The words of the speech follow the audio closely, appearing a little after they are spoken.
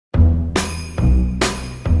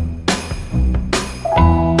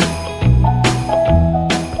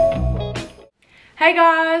Hey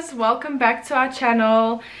guys, welcome back to our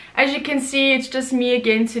channel. As you can see, it's just me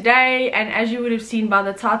again today, and as you would have seen by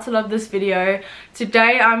the title of this video,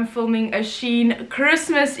 today I'm filming a Shein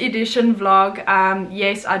Christmas edition vlog.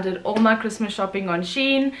 Yes, I did all my Christmas shopping on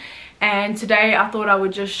Shein, and today I thought I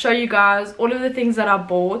would just show you guys all of the things that I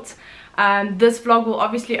bought. This vlog will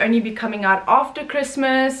obviously only be coming out after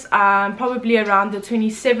Christmas, probably around the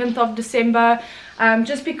 27th of December,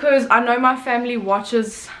 just because I know my family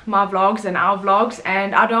watches my vlogs and our vlogs,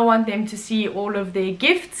 and I don't want them to see all of their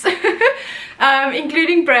gifts,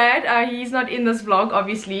 including Brad. He's not in this vlog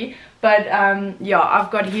obviously, but yeah,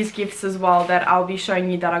 I've got his gifts as well that I'll be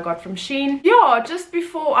showing you that I got from Shein. Yeah, just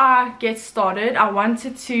before I get started, I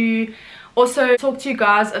wanted to also talk to you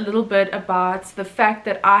guys a little bit about the fact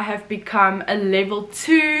that I have become a level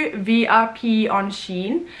 2 VIP on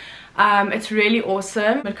Shein. It's really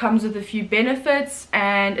awesome. It comes with a few benefits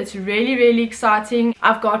and it's really exciting.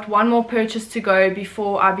 I've got one more purchase to go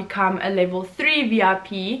before I become a level 3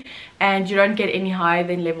 VIP, and you don't get any higher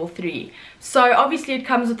than level 3. So obviously it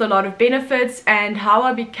comes with a lot of benefits, and how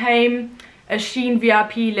I became a Shein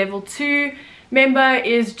VIP level 2 member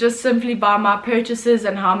is just simply by my purchases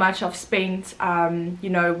and how much I've spent you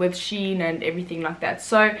know, with Shein and everything like that.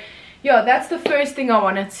 So yeah, that's the first thing I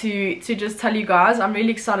wanted to just tell you guys. I'm really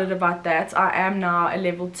excited about that. I am now a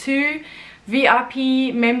level 2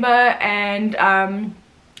 VIP member, and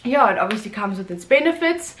yeah, it obviously comes with its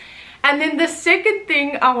benefits. And then the second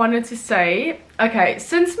thing I wanted to say, okay,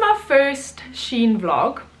 since my first Shein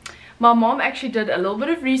vlog, my mom actually did a little bit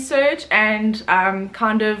of research and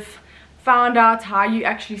kind of found out how you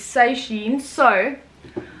actually say Shein. So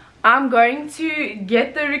I'm going to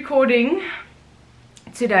get the recording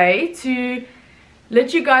today to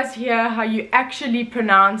let you guys hear how you actually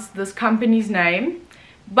pronounce this company's name,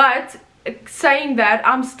 but saying that,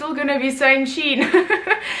 I'm still gonna be saying Shein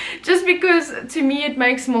just because to me it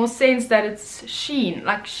makes more sense that it's Shein,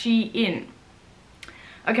 like Shein.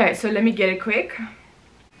 Okay, so let me get it quick.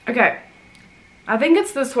 Okay, I think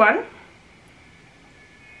it's this one.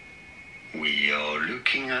 We are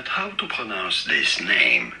looking at how to pronounce this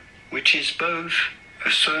name, which is both a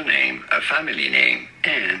surname, a family name,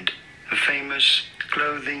 and a famous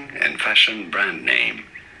clothing and fashion brand name.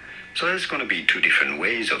 So there's going to be two different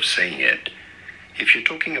ways of saying it. If you're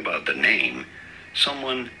talking about the name,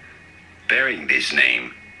 someone bearing this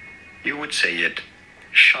name, you would say it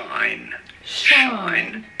Shine.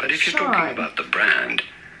 Shine. But if you're talking about the brand,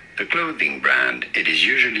 the clothing brand, it is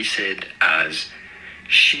usually said as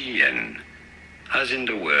Shein, as in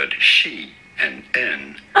the word she and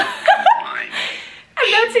n combined.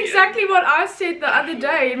 And that's exactly what I said the other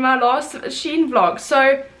day in my last Shein vlog.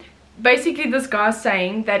 So basically this guy's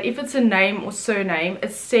saying that if it's a name or surname,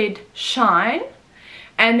 it's said Shine,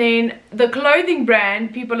 and then the clothing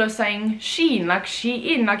brand, people are saying Shein, like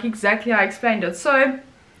Shein, like exactly how I explained it. So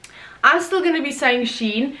I'm still going to be saying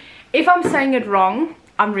Shein. If I'm saying it wrong,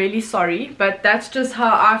 I'm really sorry, but that's just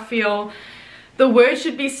how I feel the word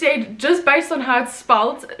should be said, just based on how it's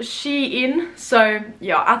spelled, Shein. So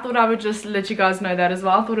yeah, I thought I would just let you guys know that as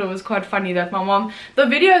well. I thought it was quite funny that my mom, the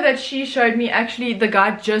video that she showed me, actually the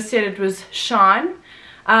guy just said it was Shine,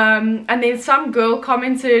 and then some girl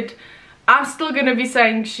commented, I'm still gonna be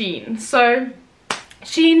saying Shein. So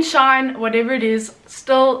Shein, Shine, whatever it is,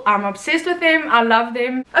 still I'm obsessed with them. I love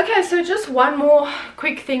them. Okay, so just one more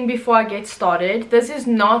quick thing before I get started. This is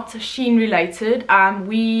not Shein related.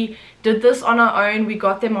 We did this on our own, we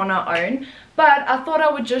got them on our own, but I thought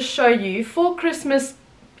I would just show you for Christmas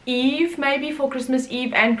Eve, maybe for Christmas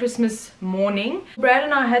Eve and Christmas morning. Brad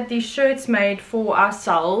and I had these shirts made for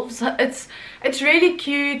ourselves. It's really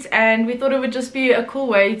cute, and we thought it would just be a cool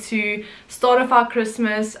way to start off our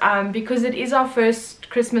Christmas, because it is our first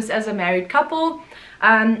Christmas as a married couple.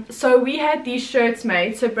 So we had these shirts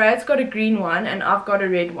made. So Brad's got a green one and I've got a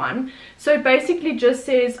red one. So it basically just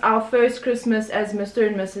says our first Christmas as Mr.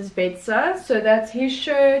 and Mrs. Betsa. So that's his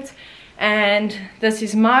shirt, and this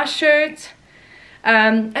is my shirt.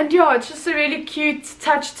 And yeah, it's just a really cute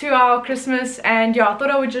touch to our Christmas, and yeah, I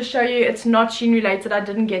thought I would just show you. It's not Shein related. I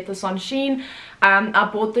didn't get this on Shein. I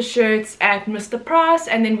bought the shirts at Mr. Price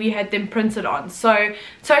and then we had them printed on. So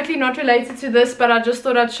totally not related to this, but I just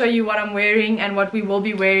thought I'd show you what I'm wearing and what we will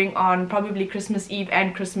be wearing on probably Christmas Eve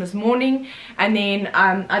and Christmas morning. And then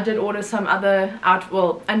I did order some other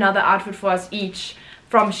another outfit for us each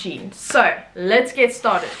from Shein. So let's get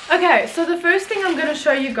started. Okay, so the first thing I'm going to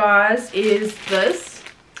show you guys is this.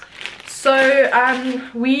 So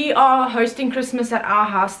we are hosting Christmas at our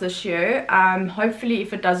house this year. Hopefully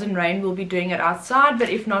if it doesn't rain we'll be doing it outside, but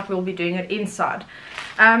if not we'll be doing it inside.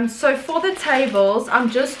 So for the tables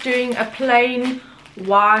I'm just doing a plain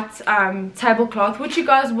white tablecloth, which you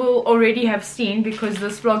guys will already have seen because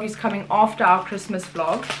this vlog is coming after our Christmas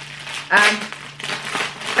vlog.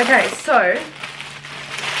 Okay, so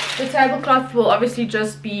the tablecloth will obviously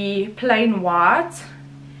just be plain white,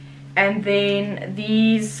 and then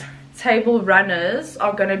these table runners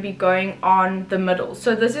are going to be going on the middle.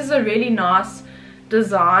 So this is a really nice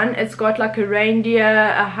design. It's got like a reindeer,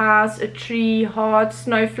 a house, a tree, hearts,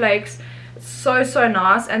 snowflakes. It's so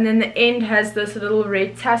nice. And then the end has this little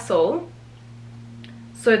red tassel,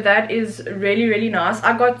 so that is really nice.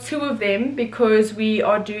 I got 2 of them because we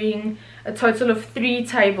are doing a total of 3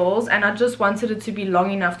 tables, and I just wanted it to be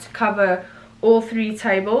long enough to cover all 3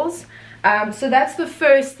 tables. So that's the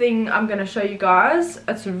first thing I'm going to show you guys.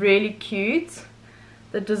 It's really cute.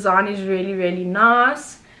 The design is really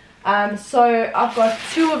nice. So I've got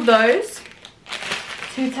 2 of those,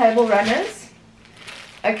 2 table runners.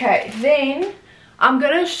 Okay, then I'm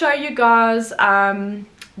going to show you guys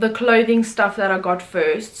the clothing stuff that I got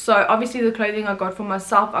first. So obviously the clothing I got for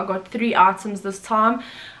myself, I got 3 items this time.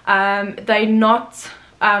 They're not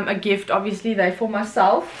a gift, obviously, they're for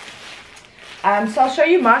myself. So I'll show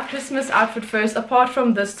you my Christmas outfit first. Apart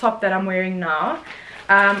from this top that I'm wearing now,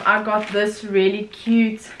 I got this really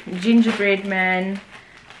cute gingerbread man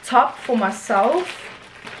top for myself.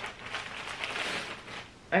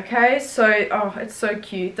 Okay, so oh, it's so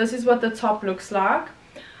cute. This is what the top looks like.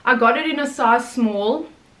 I got it in a size small.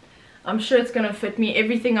 I'm sure it's gonna fit me.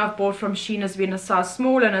 Everything I've bought from Shein has been a size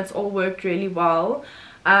small, and it's all worked really well.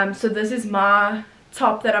 So this is my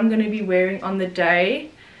top that I'm gonna be wearing on the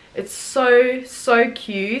day. It's so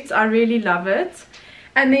cute. I really love it.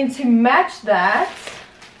 And then to match that,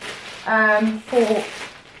 for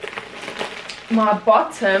my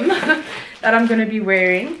bottom that I'm going to be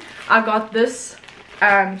wearing, I got this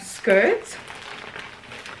skirt,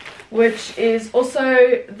 which is also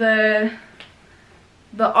the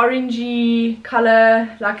orangey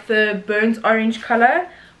color, like the burnt orange color,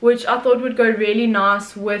 which I thought would go really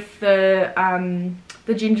nice with the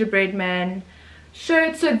gingerbread man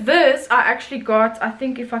shirt. So this I actually got, I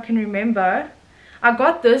think, if I can remember, I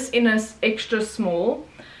got this in a extra small,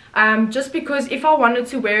 just because if I wanted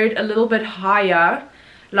to wear it a little bit higher,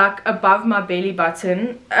 like above my belly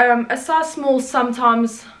button, a size small,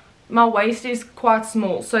 sometimes my waist is quite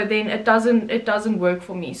small, so then it doesn't work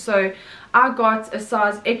for me. So I got a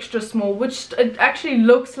size extra small, which it actually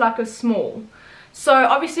looks like a small. So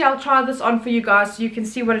obviously I'll try this on for you guys so you can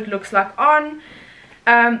see what it looks like on.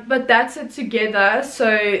 But that's it together.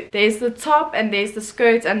 So there's the top and there's the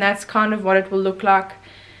skirt, and that's kind of what it will look like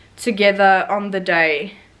together on the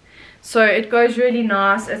day. So it goes really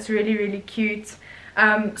nice. It's really cute.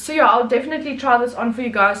 So yeah, I'll definitely try this on for you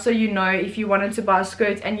guys, so you know if you wanted to buy a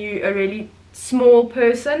skirt and you're a really small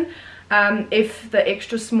person, if the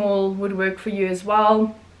extra small would work for you as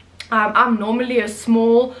well. I'm normally a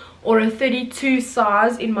small or a 32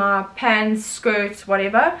 size in my pants, skirts,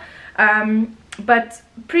 whatever. But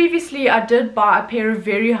previously I did buy a pair of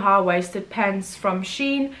very high-waisted pants from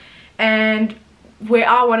Shein, and where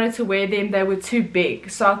I wanted to wear them, they were too big.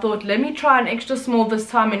 So I thought, let me try an extra small this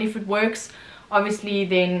time, and if it works, obviously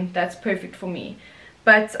then that's perfect for me.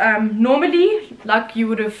 But normally, like you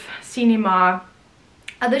would have seen in my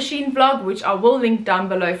other Shein vlog, which I will link down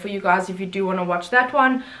below for you guys if you do want to watch that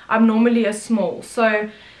one, I'm normally a small. So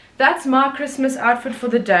that's my Christmas outfit for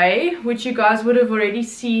the day, which you guys would have already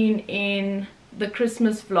seen in the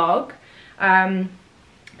Christmas vlog.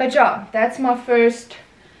 But yeah, that's my first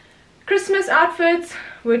Christmas outfit,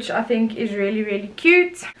 which I think is really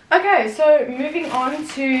cute. Okay, so moving on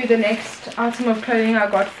to the next item of clothing I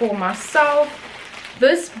got for myself.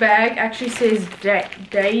 This bag actually says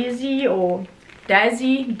Daisy or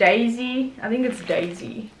Daisy, I think it's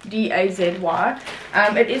Daisy, D-A-Z-Y.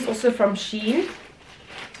 It is also from Shein.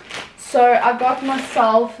 So I got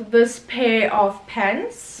myself this pair of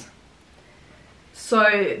pants.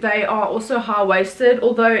 So they are also high-waisted,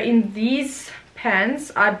 although in these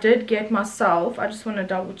pants I did get myself, I just want to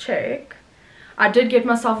double check, I did get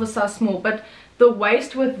myself a size small, but the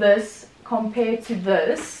waist with this compared to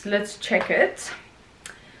this, let's check it.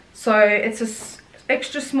 So it's a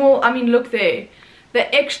extra small, I mean look there,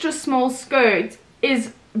 the extra small skirt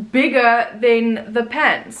is bigger than the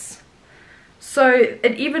pants, so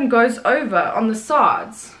it even goes over on the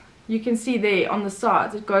sides. You can see there on the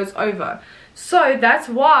sides it goes over. So that's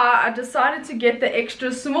why I decided to get the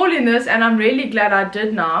extra small in this, and I'm really glad I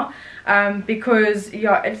did now, because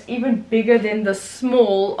yeah, it's even bigger than the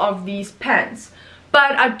small of these pants.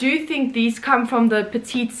 But I do think these come from the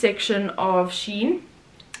petite section of Shein,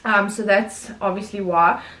 so that's obviously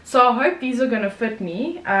why. So I hope these are going to fit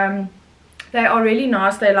me. They are really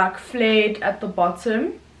nice. They're like flared at the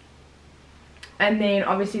bottom, and then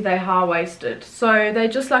obviously they're high-waisted, so they're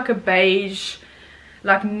just like a beige,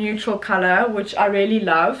 like neutral color, which I really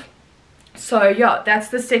love. So yeah, that's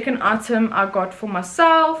the second item I got for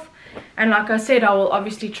myself. And like I said, I will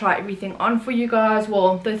obviously try everything on for you guys.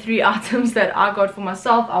 Well, the 3 items that I got for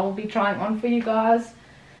myself, I will be trying on for you guys.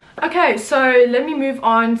 Okay, so let me move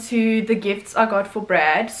on to the gifts I got for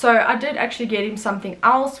Brad. So I did actually get him something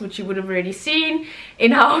else, which you would have already seen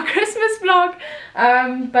in our Christmas vlog.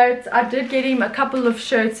 But I did get him a couple of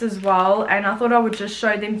shirts as well, and I thought I would just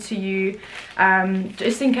show them to you,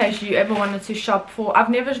 just in case you ever wanted to shop for. I've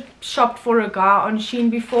never shopped for a guy on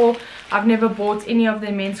Shein before. I've never bought any of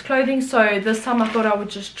their men's clothing, so this time I thought I would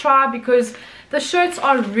just try, because the shirts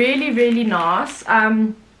are really nice.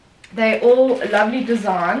 They're all lovely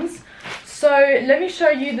designs. So let me show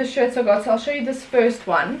you the shirts I got. So I'll show you this first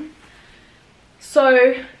one.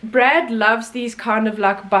 So Brad loves these kind of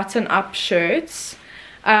like button up shirts,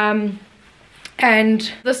 and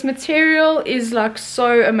this material is like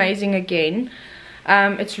so amazing again.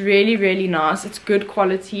 It's really nice. It's good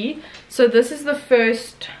quality. So this is the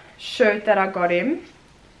first shirt that I got him.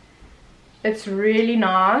 It's really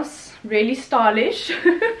nice, really stylish.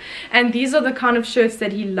 And these are the kind of shirts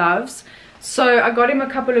that he loves. So I got him a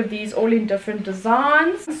couple of these, all in different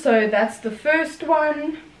designs. So that's the first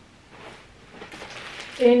one.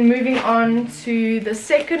 Then moving on to the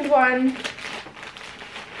second one.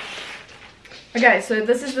 Okay, so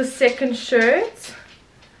this is the second shirt.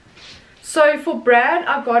 So for Brad,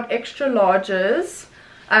 I got extra larges.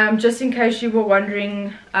 Just in case you were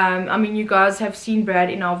wondering, I mean, you guys have seen Brad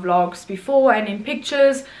in our vlogs before and in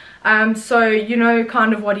pictures, so you know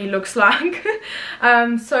kind of what he looks like.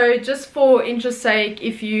 So just for interest's sake,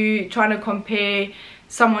 if you trying to compare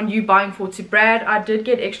someone you buying for to Brad, I did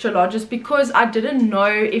get extra larges because I didn't know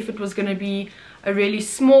if it was going to be a really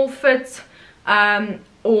small fit,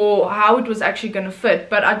 or how it was actually going to fit.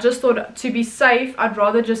 But I just thought, to be safe, I'd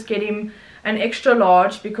rather just get him an extra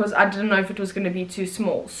large, because I didn't know if it was going to be too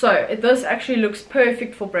small. So this actually looks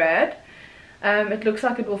perfect for Brad. It looks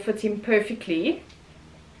like it will fit him perfectly.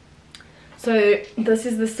 So this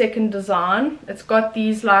is the second design. It's got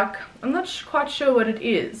these, like, I'm not quite sure what it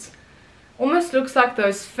is. Almost looks like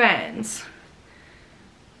those fans,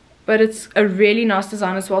 but it's a really nice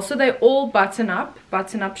design as well. So they're all button up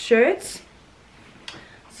shirts.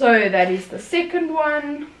 So that is the second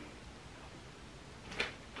one.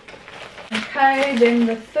 Okay, then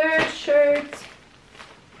the third shirt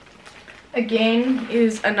again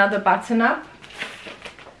is another button up.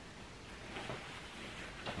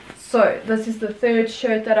 So this is the third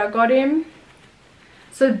shirt that I got him.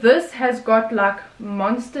 So this has got like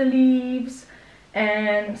monster leaves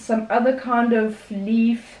and some other kind of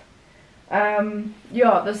leaf.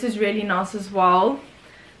 Yeah, this is really nice as well.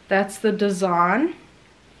 That's the design.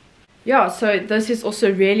 Yeah, so this is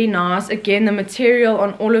also really nice. Again, the material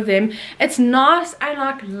on all of them, it's nice and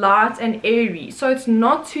like light and airy, so it's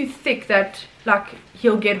not too thick that like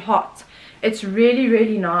he'll get hot. It's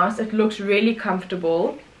really nice. It looks really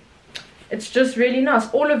comfortable. It's just really nice.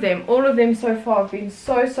 All of them so far have been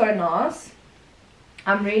so nice.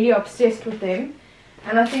 I'm really obsessed with them,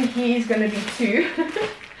 and I think he's gonna be too.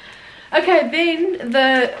 Okay, then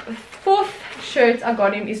the fourth shirt I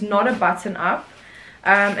got him is not a button up.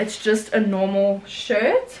 It's just a normal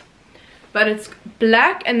shirt, but it's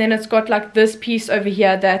black, and then it's got like this piece over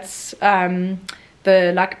here that's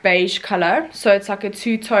the like beige color. So it's like a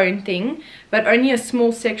two-tone thing, but only a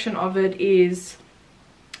small section of it is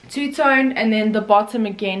two-tone, and then the bottom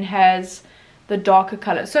again has the darker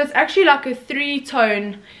color. So it's actually like a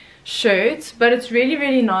three-tone shirt, but it's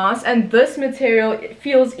really nice. And this material, it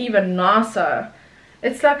feels even nicer.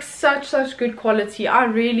 It's like such good quality.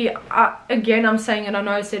 Again, I'm saying it, I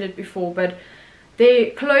know I said it before, but their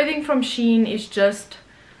clothing from Shein is just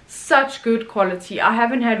such good quality. I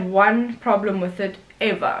haven't had one problem with it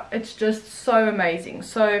ever. It's just so amazing.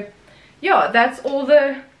 So yeah, that's all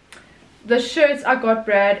the shirts I got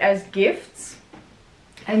Brad as gifts.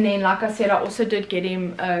 And then, like I said, I also did get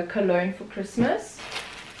him a cologne for Christmas.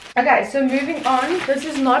 Okay, so moving on, this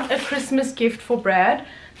is not a Christmas gift for Brad,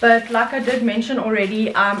 but like I did mention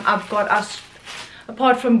already, I've got us,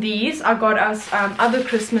 apart from these, I got us other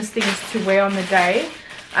Christmas things to wear on the day.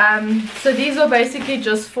 So these are basically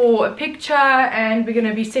just for a picture, and we're going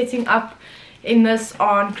to be setting up in this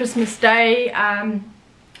on Christmas Day.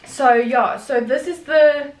 So yeah, so this is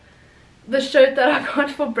the shirt that I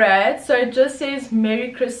got for Brad. So it just says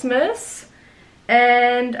Merry Christmas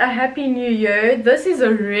and a Happy New Year. This is a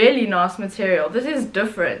really nice material. This is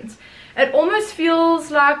different. It almost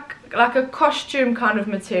feels like a costume kind of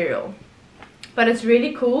material. but it's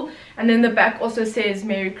really cool. And then the back also says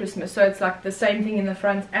Merry Christmas, so it's like the same thing in the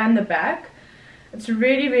front and the back. It's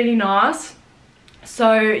really, really nice.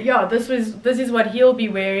 So yeah, this is what he'll be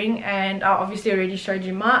wearing, and I obviously already showed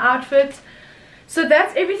you my outfit. So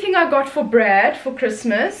that's everything I got for Brad for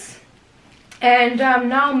Christmas. And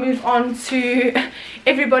now I'll move on to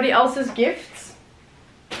everybody else's gifts.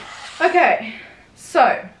 Okay,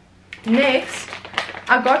 so next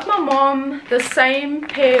I got my mom the same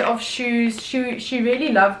pair of shoes. She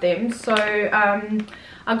really loved them, so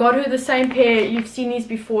I got her the same pair. You've seen these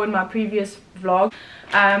before in my previous vlog,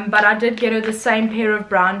 but I did get her the same pair of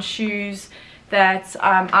brown shoes that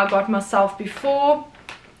I got myself before.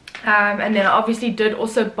 And then I obviously did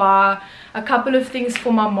also buy a couple of things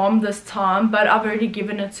for my mom this time, but I've already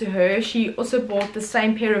given it to her. She also bought the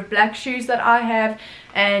same pair of black shoes that I have,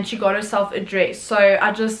 and she got herself a dress. So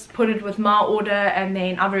I just put it with my order, and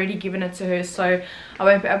then I've already given it to her, so I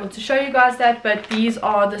won't be able to show you guys that. But these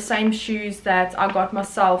are the same shoes that I got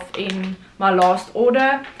myself in my last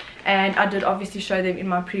order, and I did obviously show them in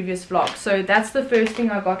my previous vlog. So that's the first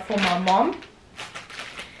thing I got for my mom.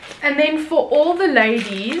 And then for all the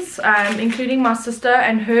ladies, including my sister,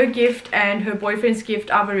 and her gift and her boyfriend's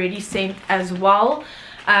gift I've already sent as well,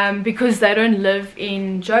 because they don't live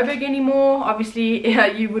in Joburg anymore. Obviously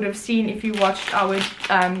you would have seen if you watched our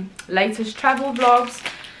latest travel vlogs,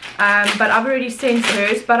 but I've already sent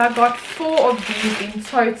hers. But I got 4 of these in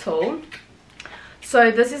total,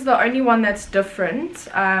 so this is the only one that's different.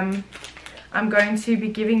 I'm going to be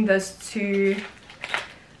giving this to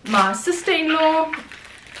my sister-in-law.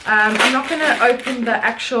 I'm not going to open the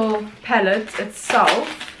actual palette itself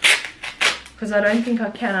because I don't think I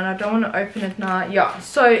can, and I don't want to open it now. Yeah,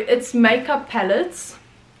 so it's makeup palettes.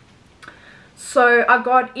 So I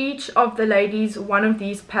got each of the ladies one of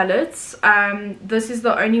these palettes. This is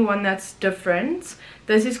the only one that's different.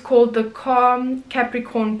 This is called the Calm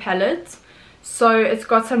Capricorn palette. So it's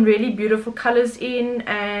got some really beautiful colors in,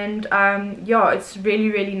 and yeah, it's really,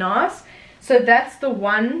 really nice. So that's the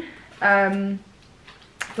one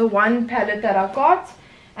palette that I got.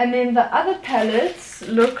 And then the other palettes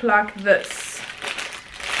look like this.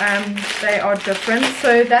 They are different.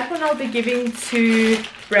 So that one I'll be giving to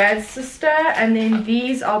Brad's sister, and then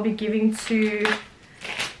these I'll be giving to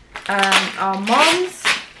our moms.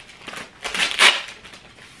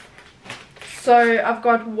 So I've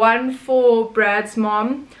got one for Brad's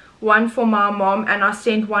mom, one for my mom, and I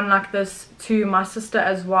sent one like this to my sister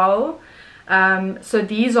as well. So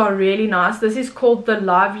these are really nice. This is called the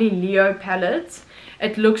Lively Leo palette.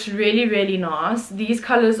 It looks really, really nice. These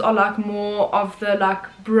colors are like more of the like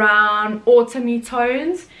brown autumny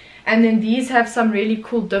tones, and then these have some really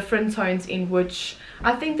cool different tones in, which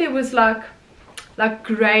I think there was like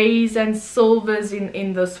grays and silvers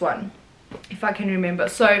in this one, if I can remember.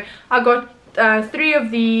 So I got 3 of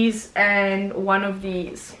these and 1 of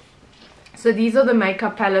these. So these are the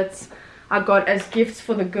makeup palettes I got as gifts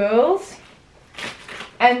for the girls.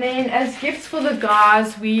 And then as gifts for the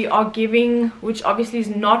guys, we are giving, which obviously is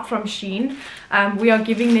not from Shein, we are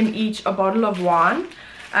giving them each a bottle of wine.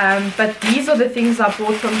 But these are the things I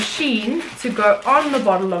bought from Shein to go on the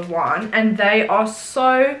bottle of wine, and they are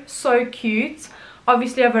so, so cute.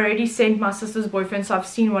 Obviously I've already sent my sister's boyfriend, so I've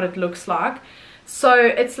seen what it looks like. So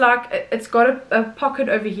it's like, it's got a pocket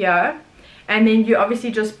over here, and then you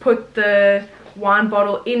obviously just put the wine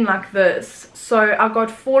bottle in like this. So I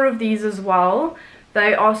got 4 of these as well.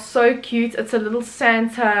 They are so cute. It's a little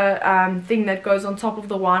Santa thing that goes on top of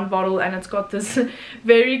the wine bottle, and it's got this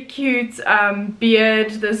very cute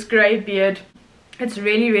beard, this grey beard. It's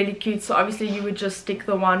really, really cute. So obviously you would just stick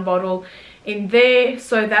the wine bottle in there.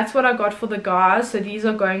 So that's what I got for the guys. So these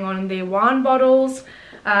are going on in their wine bottles,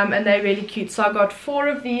 and they're really cute. So I got 4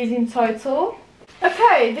 of these in total.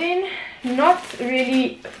 Okay, then not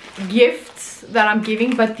really gifts that I'm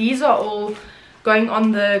giving, but these are all going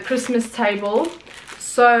on the Christmas table.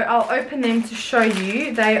 So I'll open them to show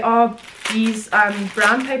you. They are these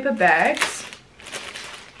brown paper bags.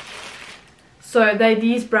 So they're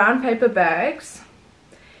these brown paper bags,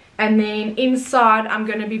 and then inside I'm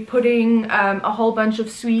going to be putting a whole bunch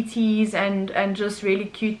of sweeties and just really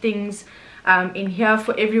cute things in here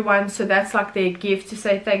for everyone. So that's like their gift to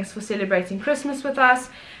say thanks for celebrating Christmas with us.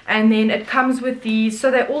 And then it comes with these,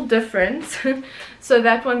 so they're all different. So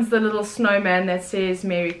that one's the little snowman that says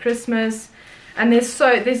Merry Christmas. And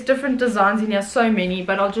there's different designs in here, so many,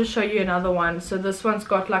 but I'll just show you another one. So this one's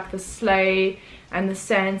got like the sleigh and the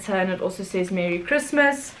Santa, and it also says Merry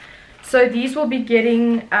Christmas. So these will be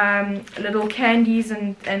getting little candies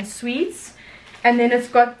and sweets. And then it's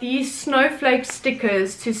got these snowflake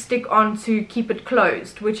stickers to stick on to keep it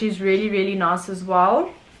closed, which is really, really nice as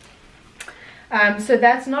well. So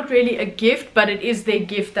that's not really a gift, but it is their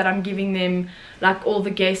gift that I'm giving them, like all the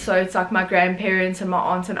guests. So it's like my grandparents and my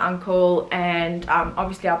aunt and uncle, and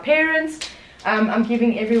obviously our parents. I'm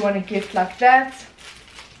giving everyone a gift like that.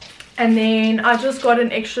 And then I just got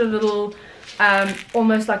an extra little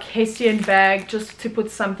almost like Hessian bag just to put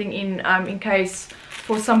something in case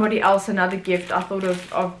for somebody else, another gift. I thought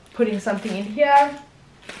of putting something in here.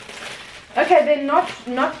 Okay, then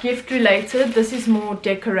not gift related, this is more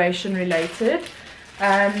decoration related.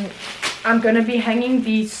 I'm going to be hanging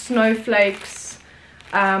these snowflakes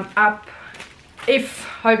up, if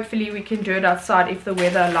hopefully we can do it outside if the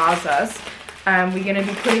weather allows us. We're going to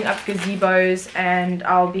be putting up gazebos, and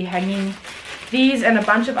I'll be hanging these and a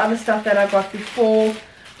bunch of other stuff that I got before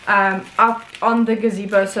up on the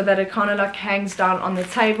gazebo so that it kind of like hangs down on the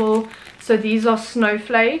table. So these are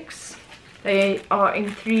snowflakes. They are in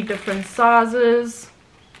 3 different sizes,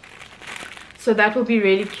 so that will be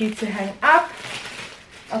really cute to hang up.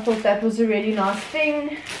 I thought that was a really nice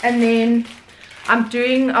thing. And then I'm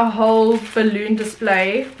doing a whole balloon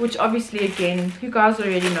display, which obviously again you guys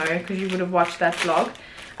already know because you would have watched that vlog.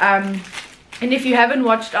 And if you haven't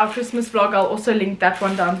watched our Christmas vlog, I'll also link that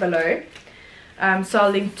one down below. So I'll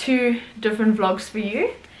link 2 different vlogs for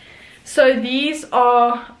you. So these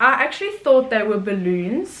are, I actually thought they were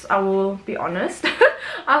balloons, I will be honest.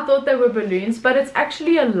 I thought they were balloons, but it's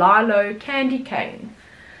actually a Lilo candy cane.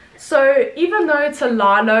 So even though it's a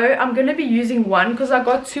Lilo, I'm going to be using one because I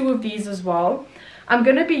got 2 of these as well. I'm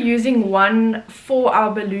going to be using one for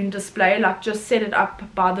our balloon display, like just set it up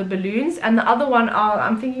by the balloons, and the other one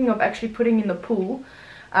I'm thinking of actually putting in the pool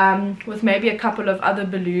with maybe a couple of other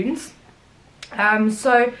balloons.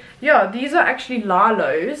 So yeah, these are actually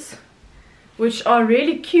Lilos, which are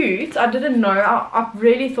really cute. I didn't know, I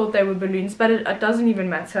really thought they were balloons, but it doesn't even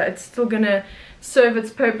matter. It's still gonna serve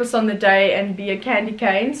its purpose on the day and be a candy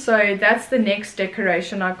cane. So that's the next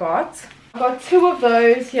decoration I got. I got 2 of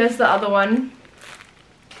those. Here's the other one.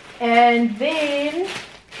 And then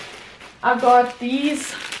I got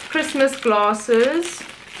these Christmas glasses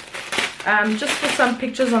just for some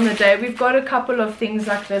pictures on the day. We've got a couple of things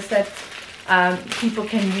like this that people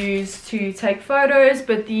can use to take photos,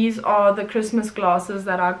 but these are the Christmas glasses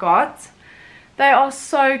that I got. They are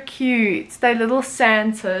so cute. They're little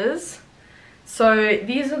Santas. So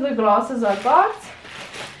these are the glasses I got.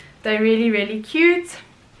 They're really cute,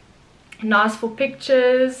 nice for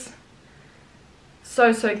pictures,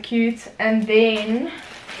 so cute. And then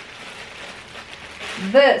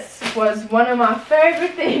this was one of my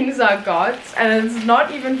favorite things I got, and it's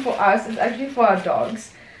not even for us, it's actually for our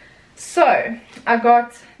dogs. So I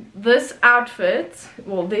got this outfit.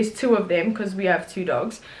 Well, there's 2 of them because we have 2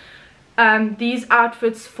 dogs. These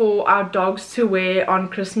outfits for our dogs to wear on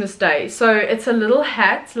Christmas Day. So it's a little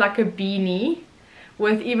hat, like a beanie,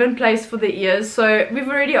 with even place for the ears. So we've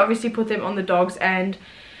already obviously put them on the dogs, and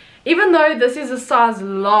even though this is a size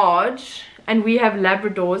large and we have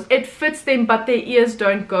Labradors, it fits them, but their ears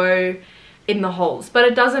don't go in the holes. But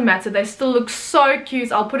it doesn't matter, they still look so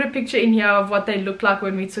cute. I'll put a picture in here of what they look like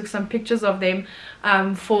when we took some pictures of them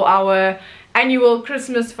for our annual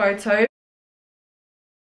Christmas photo.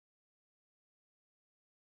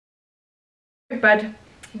 But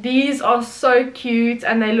these are so cute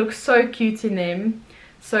and they look so cute in them.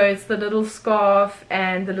 So it's the little scarf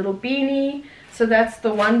and the little beanie. So that's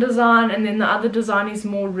the one design, and then the other design is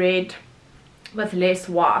more red with less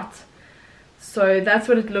white. So that's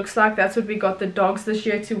what it looks like. That's what we got the dogs this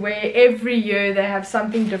year to wear. Every year they have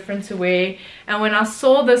something different to wear, and when I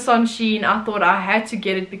saw this on Shein, I thought I had to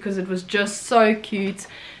get it because it was just so cute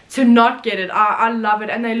to not get it. I love it,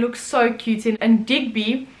 and they look so cute. And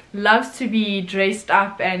Digby loves to be dressed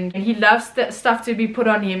up, and he loves the stuff to be put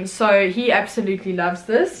on him, so he absolutely loves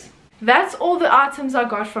this. That's all the items I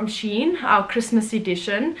got from Shein, our Christmas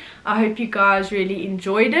edition. I hope you guys really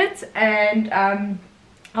enjoyed it, and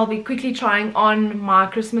I'll be quickly trying on my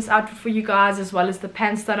Christmas outfit for you guys, as well as the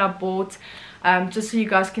pants that I bought, just so you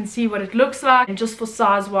guys can see what it looks like, and just for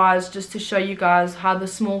size wise, just to show you guys how the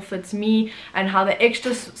small fits me and how the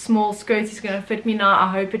extra small skirt is going to fit me now.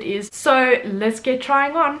 I hope it is. So let's get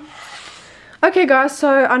trying on. Okay guys,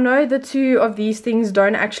 so I know the 2 of these things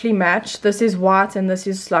don't actually match. This is white and this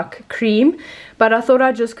is like cream, but I thought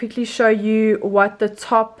I'd just quickly show you what the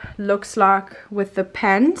top looks like with the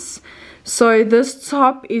pants. So this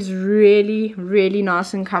top is really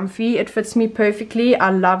nice and comfy. It fits me perfectly.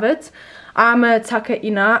 I love it. I'm a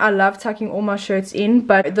tucker-inner. I love tucking all my shirts in,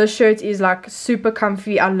 but this shirt is like super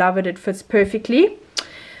comfy. I love it. It fits perfectly.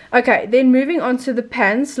 Okay, then moving on to the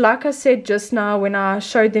pants. Like I said just now when I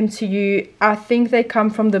showed them to you, I think they come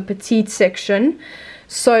from the petite section.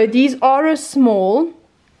 So these are a small,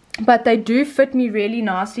 but they do fit me really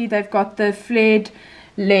nicely. They've got the flared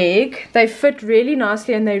leg, they fit really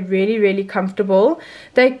nicely, and they're really comfortable.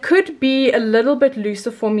 They could be a little bit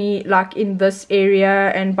looser for me, like in this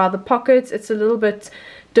area and by the pockets. It's a little bit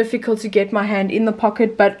difficult to get my hand in the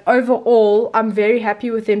pocket, but overall I'm very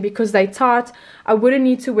happy with them because they're tight. I wouldn't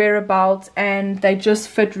need to wear a belt, and they just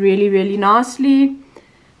fit really nicely.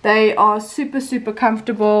 They are super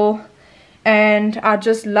comfortable, and I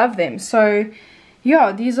just love them. So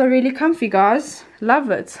yeah, these are really comfy, guys.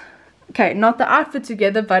 Love it. Okay, not the outfit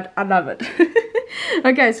together, but I love it.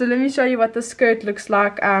 Okay, so let me show you what the skirt looks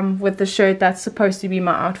like with the shirt. That's supposed to be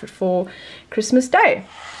my outfit for Christmas Day.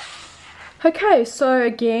 Okay, so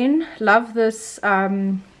again, love this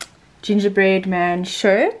gingerbread man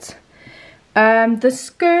shirt. The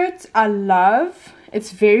skirt I love.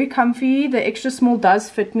 It's very comfy. The extra small does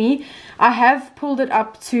fit me. I have pulled it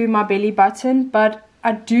up to my belly button, but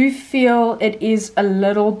I do feel it is a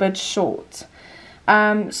little bit short.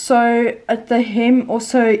 So the hem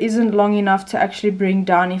also isn't long enough to actually bring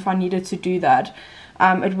down if I needed to do that.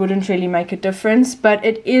 It wouldn't really make a difference, but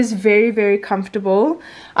it is very comfortable.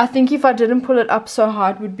 I think if I didn't pull it up so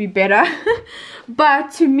high, it would be better.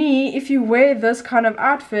 But to me, if you wear this kind of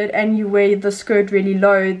outfit and you wear the skirt really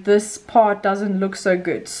low, this part doesn't look so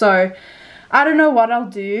good. So I don't know what I'll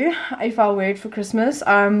do if I'll wear it for Christmas.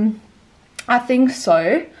 I think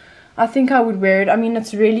so. I think I would wear it. I mean,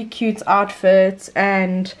 it's a really cute outfit,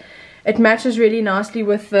 and it matches really nicely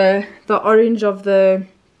with the orange of the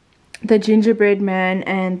gingerbread man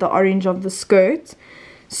and the orange of the skirt.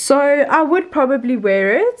 So I would probably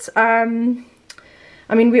wear it.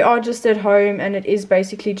 I mean, we are just at home and it is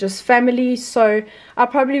basically just family, so I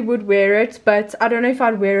probably would wear it, but I don't know if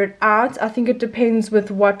I'd wear it out. I think it depends with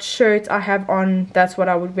what shirt I have on. That's what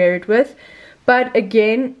I would wear it with. But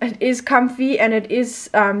again, it is comfy, and it is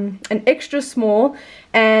an extra small,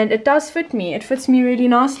 and it does fit me. It fits me really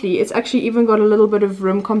nicely. It's actually even got a little bit of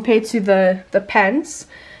room compared to the pants.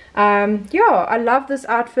 Yeah, I love this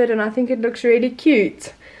outfit, and I think it looks really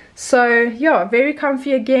cute. So yeah, very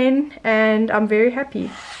comfy again, and I'm very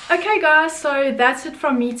happy. Okay guys, so that's it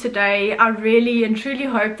from me today. I really and truly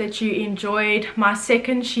hope that you enjoyed my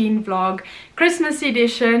second Shein vlog, Christmas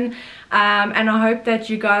edition. And I hope that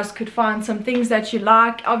you guys could find some things that you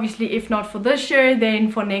like. Obviously, if not for this year,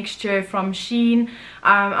 then for next year from Shein.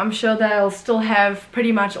 I'm sure they'll still have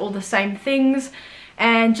pretty much all the same things.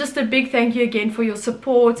 And just a big thank you again for your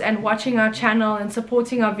support and watching our channel and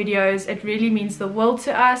supporting our videos. It really means the world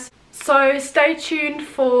to us. So stay tuned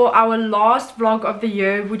for our last vlog of the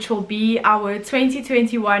year, which will be our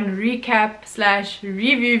 2021 recap /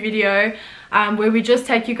 review video, where we just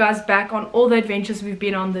take you guys back on all the adventures we've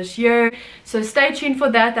been on this year. So stay tuned for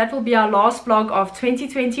that. That will be our last vlog of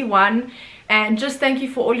 2021. And just thank you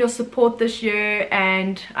for all your support this year,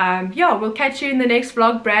 and yeah, we'll catch you in the next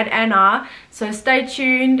vlog, Brad and I. So stay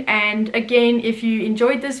tuned, and again, if you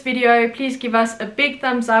enjoyed this video, please give us a big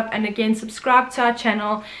thumbs up, and again, subscribe to our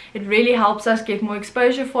channel. It really helps us get more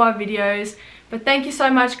exposure for our videos. But thank you so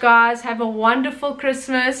much guys. Have a wonderful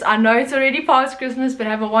Christmas. I know it's already past Christmas, but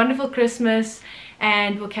have a wonderful Christmas,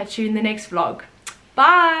 and we'll catch you in the next vlog.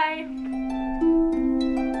 Bye.